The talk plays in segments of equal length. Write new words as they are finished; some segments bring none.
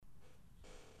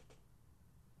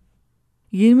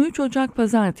23 Ocak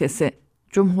Pazartesi.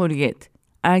 Cumhuriyet.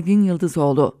 Ergin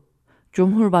Yıldızoğlu.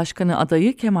 Cumhurbaşkanı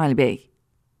adayı Kemal Bey.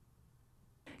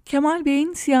 Kemal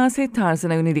Bey'in siyaset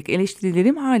tarzına yönelik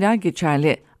eleştirilerim hala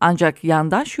geçerli. Ancak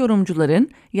yandaş yorumcuların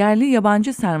yerli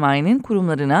yabancı sermayenin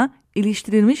kurumlarına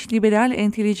iliştirilmiş liberal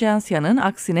entelijansiyanın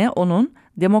aksine onun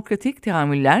demokratik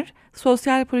teamüller,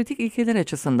 sosyal politik ilkeler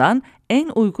açısından en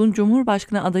uygun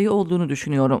Cumhurbaşkanı adayı olduğunu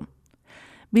düşünüyorum.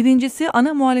 Birincisi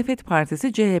ana muhalefet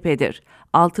partisi CHP'dir.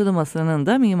 Altılı Masa'nın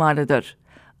da mimarıdır.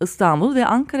 İstanbul ve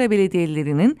Ankara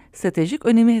belediyelerinin stratejik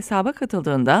önemi hesaba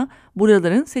katıldığında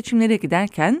buraların seçimlere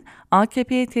giderken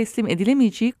AKP'ye teslim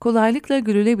edilemeyeceği kolaylıkla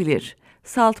görülebilir.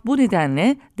 Salt bu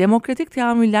nedenle demokratik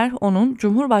teamüller onun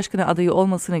Cumhurbaşkanı adayı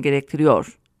olmasını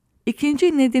gerektiriyor.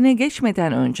 İkinci nedene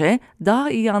geçmeden önce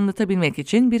daha iyi anlatabilmek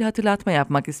için bir hatırlatma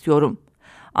yapmak istiyorum.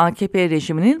 AKP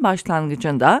rejiminin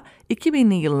başlangıcında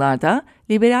 2000'li yıllarda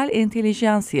liberal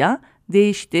entelijansiya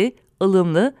değişti,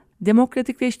 ılımlı,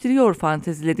 demokratikleştiriyor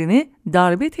fantezilerini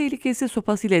darbe tehlikesi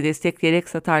sopasıyla destekleyerek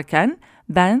satarken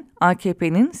ben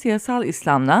AKP'nin siyasal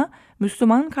İslam'la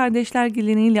Müslüman kardeşler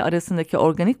geleneğiyle arasındaki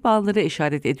organik bağları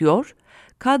işaret ediyor,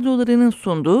 kadrolarının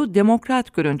sunduğu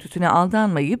demokrat görüntüsüne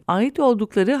aldanmayıp ait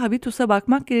oldukları habitusa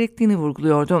bakmak gerektiğini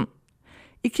vurguluyordum.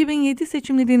 2007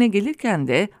 seçimlerine gelirken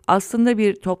de aslında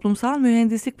bir toplumsal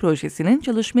mühendislik projesinin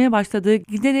çalışmaya başladığı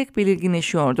giderek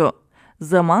belirginleşiyordu.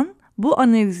 Zaman bu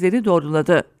analizleri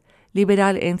doğruladı.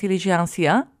 Liberal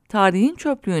entelijansiya tarihin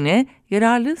çöplüğüne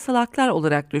yararlı salaklar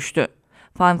olarak düştü.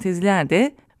 Fanteziler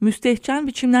de müstehcen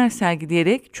biçimler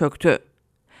sergileyerek çöktü.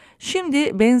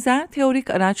 Şimdi benzer teorik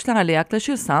araçlarla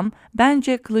yaklaşırsam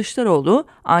bence Kılıçdaroğlu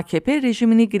AKP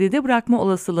rejimini geride bırakma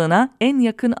olasılığına en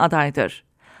yakın adaydır.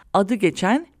 Adı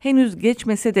geçen, henüz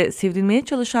geçmese de sivrilmeye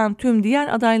çalışan tüm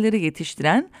diğer adayları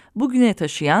yetiştiren, bugüne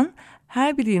taşıyan,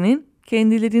 her birinin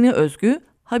kendilerine özgü,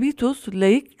 habitus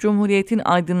laik cumhuriyetin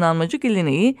aydınlanmacı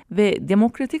geleneği ve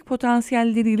demokratik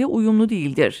potansiyelleriyle uyumlu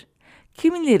değildir.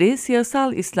 Kimileri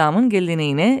siyasal İslam'ın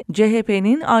geleneğine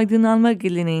CHP'nin aydınlanma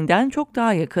geleneğinden çok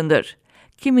daha yakındır.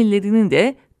 Kimilerinin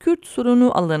de Kürt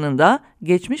sorunu alanında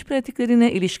geçmiş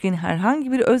pratiklerine ilişkin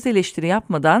herhangi bir öz eleştiri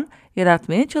yapmadan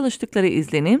yaratmaya çalıştıkları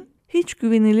izlenim hiç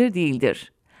güvenilir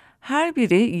değildir. Her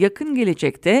biri yakın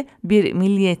gelecekte bir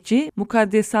milliyetçi,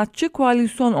 mukaddesatçı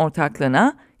koalisyon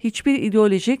ortaklığına hiçbir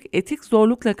ideolojik, etik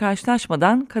zorlukla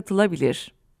karşılaşmadan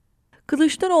katılabilir.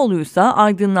 Kılıçdaroğlu ise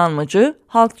aydınlanmacı,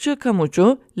 halkçı,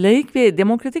 kamucu, laik ve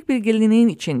demokratik bir geleneğin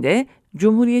içinde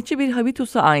cumhuriyetçi bir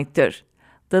habitusa aittir.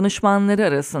 Danışmanları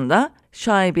arasında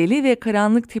şaibeli ve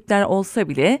karanlık tipler olsa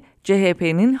bile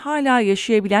CHP'nin hala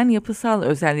yaşayabilen yapısal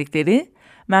özellikleri,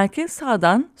 merkez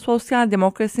sağdan sosyal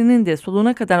demokrasinin de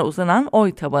soluna kadar uzanan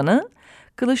oy tabanı,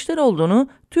 Kılıçdaroğlu'nu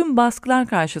tüm baskılar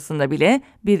karşısında bile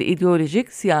bir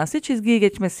ideolojik siyasi çizgiye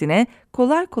geçmesine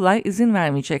kolay kolay izin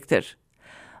vermeyecektir.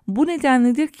 Bu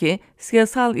nedenledir ki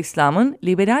siyasal İslam'ın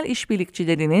liberal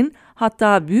işbirlikçilerinin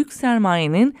hatta büyük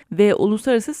sermayenin ve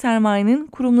uluslararası sermayenin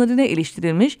kurumlarına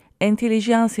iliştirilmiş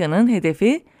entelijansiyanın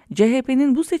hedefi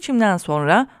CHP'nin bu seçimden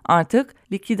sonra artık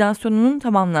likidasyonunun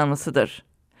tamamlanmasıdır.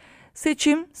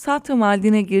 Seçim satım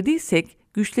haline girdiysek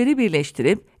güçleri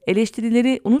birleştirip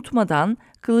eleştirileri unutmadan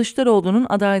Kılıçdaroğlu'nun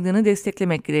adaylığını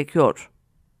desteklemek gerekiyor.